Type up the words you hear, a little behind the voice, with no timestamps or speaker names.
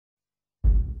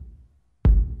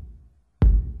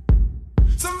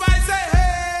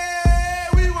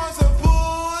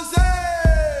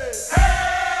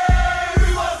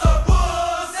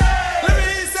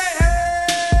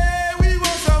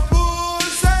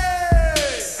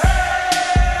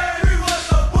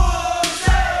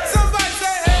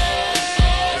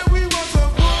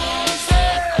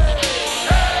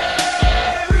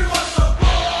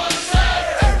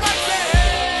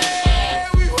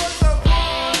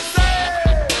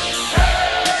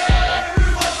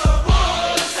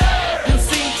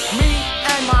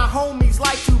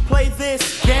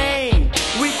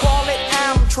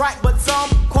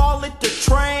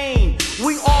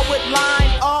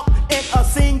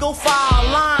We'll file a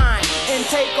line and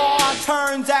take our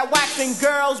turns at waxing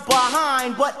girls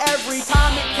behind. But every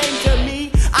time it came to me,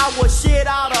 I was shit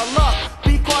out of luck,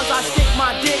 because I stick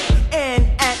my dick in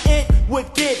and it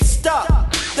would get stuck.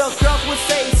 The girls would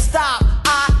say stop,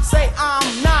 I say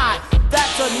I'm not.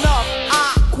 That's enough,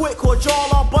 I quit, cause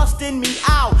y'all are busting me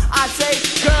out. I say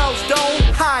girls,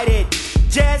 don't hide it,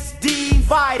 just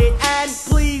divide it, and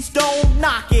please don't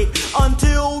knock it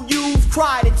until you've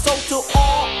tried it. So to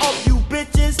all of you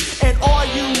bitches and all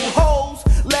you hoes,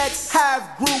 let's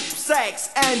have group sex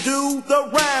and do the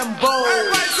Rambo.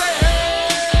 Everybody say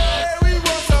hey, we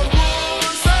want some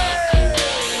pussy.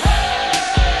 Hey,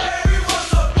 we want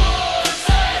some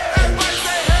pussy. Everybody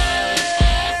say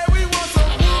hey, we want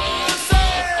some pussy.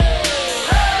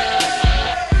 Hey,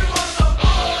 we want some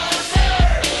pussy.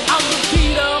 I'm the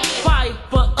Peter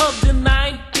Piper of the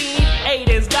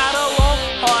 1980s. Got a long,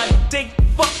 hard dick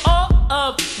for all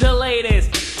of the ladies.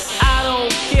 I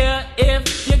don't care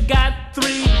if you got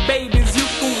 3 babies, you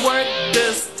can work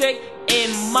the stick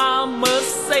in my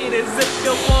Mercedes. If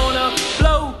you wanna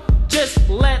blow, just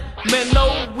let me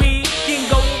know. We can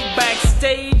go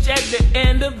backstage at the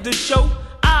end of the show.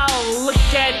 I'll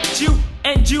look at you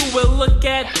and you will look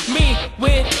at me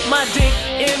with my dick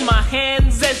in my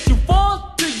hands. As you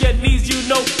fall to your knees, you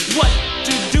know what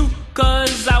to do,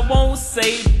 cause I won't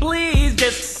say please.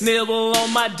 Just nibble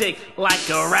on my dick like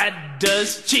a rat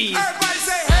does cheese. Everybody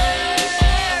say hey.